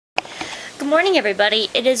Good morning, everybody.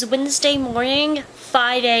 It is Wednesday morning,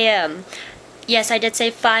 5 a.m. Yes, I did say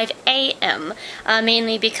 5 a.m.,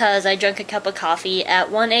 mainly because I drank a cup of coffee at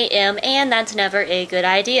 1 a.m., and that's never a good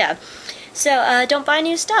idea. So, don't buy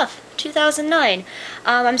new stuff. 2009.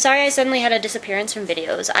 I'm sorry I suddenly had a disappearance from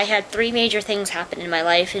videos. I had 3 major things happen in my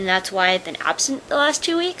life, and that's why I've been absent the last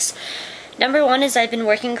 2 weeks. Number 1 is I've been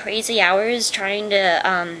working crazy hours trying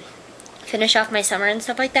to, finish off my summer and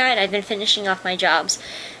stuff like that, and I've been finishing off my jobs.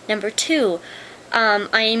 Number 2,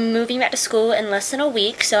 I'm moving back to school in less than a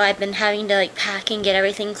week, so I've been having to pack and get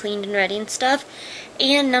everything cleaned and ready and stuff.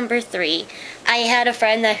 And number 3, I had a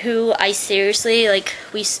friend who I seriously,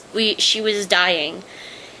 she was dying.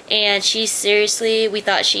 And we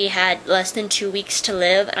thought she had less than 2 weeks to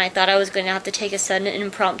live, and I thought I was going to have to take a sudden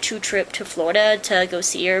impromptu trip to Florida to go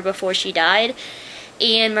see her before she died.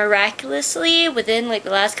 And miraculously, within the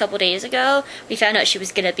last couple days ago, we found out she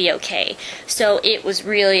was going to be okay. So it was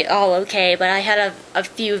really all okay, but I had a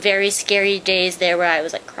few very scary days there where I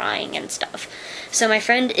was crying and stuff. So my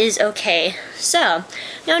friend is okay. So,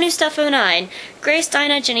 no new stuff from 9. Grace,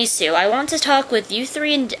 Dinah, Jenny, Sue. I want to talk with you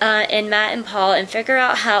 3 and Matt and Paul and figure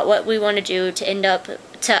out what we want to do to end up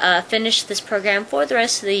to finish this program for the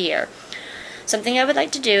rest of the year. Something I would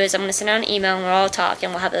like to do is I'm going to send out an email and we'll all talk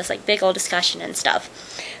and we'll have this big old discussion and stuff.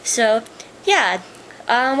 So, yeah.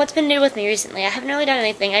 What's been new with me recently? I haven't really done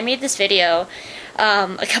anything. I made this video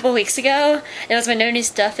a couple weeks ago. It was my no new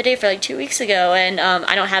stuff video for 2 weeks ago, and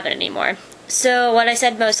I don't have it anymore. So what I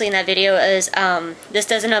said mostly in that video is this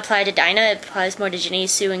doesn't apply to Dinah, it applies more to Jenny,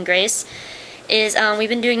 Sue, and Grace. We've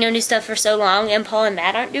been doing no new stuff for so long, and Paul and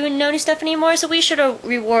Matt aren't doing no new stuff anymore, so we should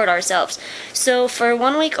reward ourselves. So for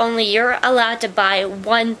 1 week only, you're allowed to buy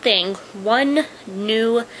one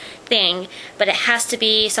new thing, but it has to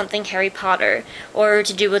be something Harry Potter or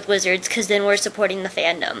to do with wizards, because then we're supporting the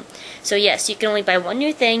fandom. So yes, you can only buy one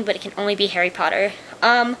new thing, but it can only be Harry Potter.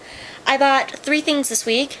 I bought 3 things this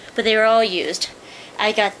week, but they were all used.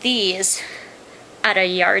 I got these at a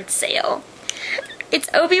yard sale. It's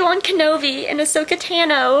Obi-Wan Kenobi and Ahsoka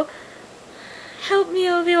Tano. Help me,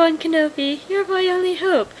 Obi-Wan Kenobi. You're my only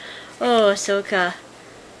hope. Oh, Ahsoka.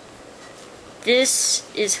 This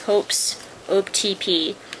is Hope's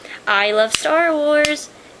OTP. I love Star Wars,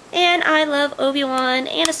 and I love Obi-Wan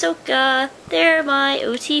and Ahsoka. They're my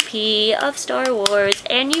OTP of Star Wars,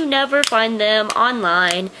 and you never find them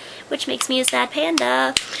online, which makes me a sad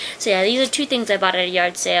panda. So yeah, these are 2 things I bought at a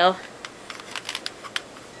yard sale.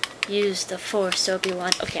 Use the Force,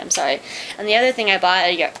 Obi-Wan. Okay, I'm sorry. And the other thing I bought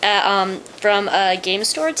from a game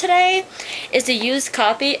store today is a used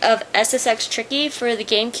copy of SSX Tricky for the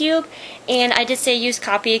GameCube. And I did say used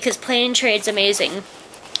copy because Play and Trade's amazing.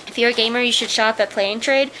 If you're a gamer, you should shop at Play and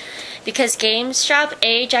Trade, because GameStop,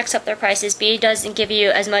 A, jacks up their prices, B, doesn't give you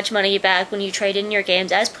as much money back when you trade in your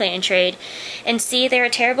games as Play and Trade, and C, they're a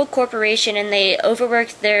terrible corporation and they overwork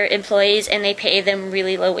their employees and they pay them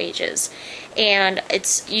really low wages. And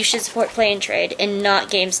you should support Play and Trade and not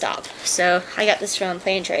GameStop. So I got this from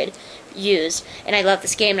Play and Trade, used, and I love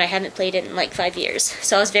this game and I haven't played it in 5 years.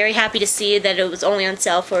 So I was very happy to see that it was only on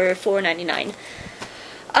sale for $4.99.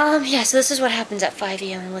 Yeah, so this is what happens at 5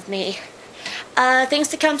 a.m. with me. Things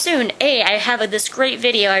to come soon. A, I have this great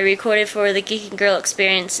video I recorded for the Geek and Girl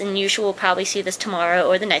Experience, and you will probably see this tomorrow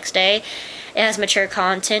or the next day. It has mature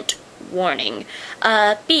content. Warning.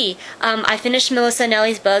 B, I finished Melissa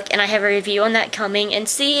Nelly's book, and I have a review on that coming. And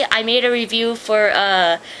C, I made a review for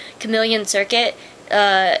Chameleon Circuit,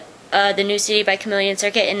 the new CD by Chameleon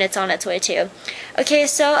Circuit, and it's on its way too. Okay,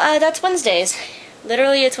 so that's Wednesdays.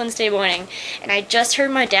 Literally, it's Wednesday morning, and I just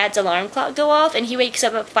heard my dad's alarm clock go off, and he wakes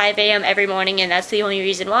up at 5 a.m. every morning, and that's the only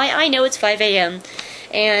reason why I know it's 5 a.m.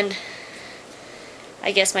 And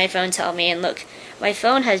I guess my phone told me, and look, my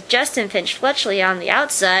phone has Justin Finch Fletchley on the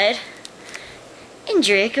outside, and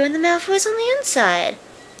Draco and the Malfoys on the inside.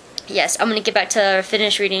 Yes, I'm going to get back to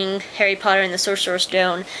finish reading Harry Potter and the Sorcerer's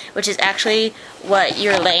Stone, which is actually what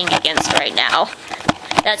you're laying against right now.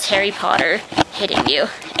 That's Harry Potter hitting you.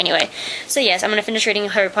 Anyway, so yes, I'm going to finish reading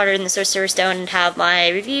Harry Potter and the Sorcerer's Stone and have my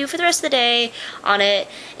review for the rest of the day on it.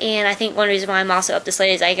 And I think one reason why I'm also up this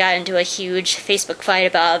late is I got into a huge Facebook fight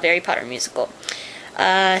about a Harry Potter musical.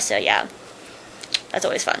 So yeah, that's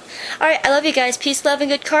always fun. Alright, I love you guys. Peace, love,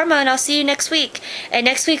 and good karma, and I'll see you next week. And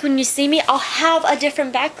next week when you see me, I'll have a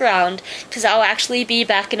different background, because I'll actually be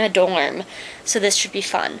back in a dorm. So this should be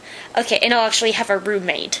fun. Okay, and I'll actually have a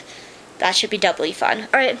roommate. That should be doubly fun.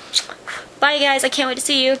 Alright. Bye, guys. I can't wait to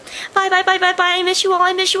see you. Bye, bye, bye, bye, bye. I miss you all.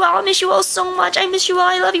 I miss you all. I miss you all so much. I miss you all.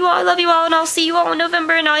 I love you all. I love you all. And I'll see you all in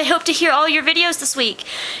November. And I hope to hear all your videos this week.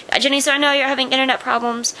 Jenny, so I know you're having internet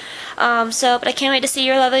problems. But I can't wait to see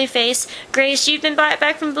your lovely face. Grace, you've been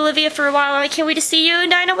back from Bolivia for a while, and I can't wait to see you. And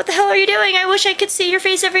Dinah, what the hell are you doing? I wish I could see your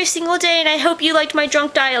face every single day, and I hope you liked my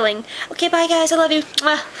drunk dialing. Okay, bye, guys. I love you.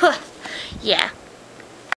 Yeah.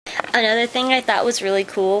 Another thing I thought was really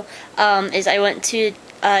cool is I went to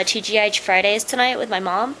TGI Fridays tonight with my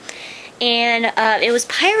mom, and it was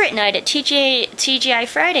pirate night at TGI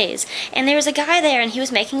Fridays, and there was a guy there, and he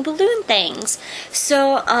was making balloon things.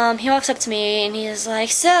 So he walks up to me, and he's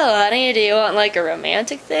like, "So, honey, do you want like a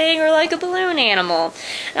romantic thing or like a balloon animal?"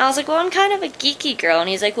 And I was like, "Well, I'm kind of a geeky girl." And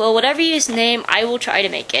he's like, "Well, whatever you name, I will try to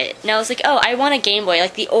make it." And I was like, "Oh, I want a Game Boy,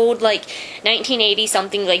 like the old like 1980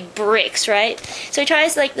 something like bricks, right?" So he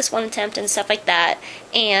tries like this one attempt and stuff like that,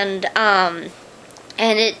 and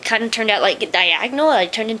it kind of turned out like a diagonal.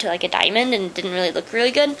 It turned into like a diamond and didn't really look really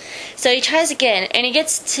good. So he tries again, and he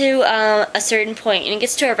gets to a certain point, and he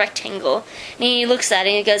gets to a rectangle. And he looks at it,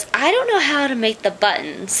 and he goes, "I don't know how to make the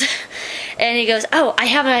buttons." And he goes, "Oh, I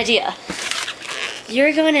have an idea.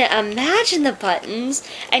 You're going to imagine the buttons,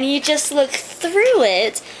 and you just look through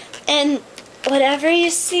it, and whatever you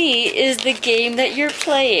see is the game that you're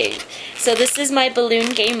playing." So this is my balloon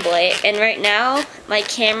Game Boy, and right now my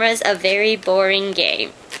camera's a very boring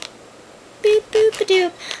game. Beep boop a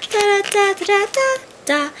doop, da da da da da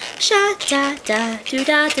da, sha da da do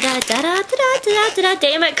da da da da da da da da.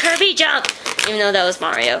 Damn it, Kirby, jump! Even though that was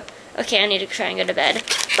Mario. Okay, I need to try and go to bed.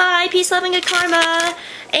 Bye, peace, love, and good karma,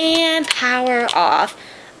 and power off.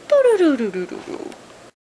 Boo doo doo doo doo doo.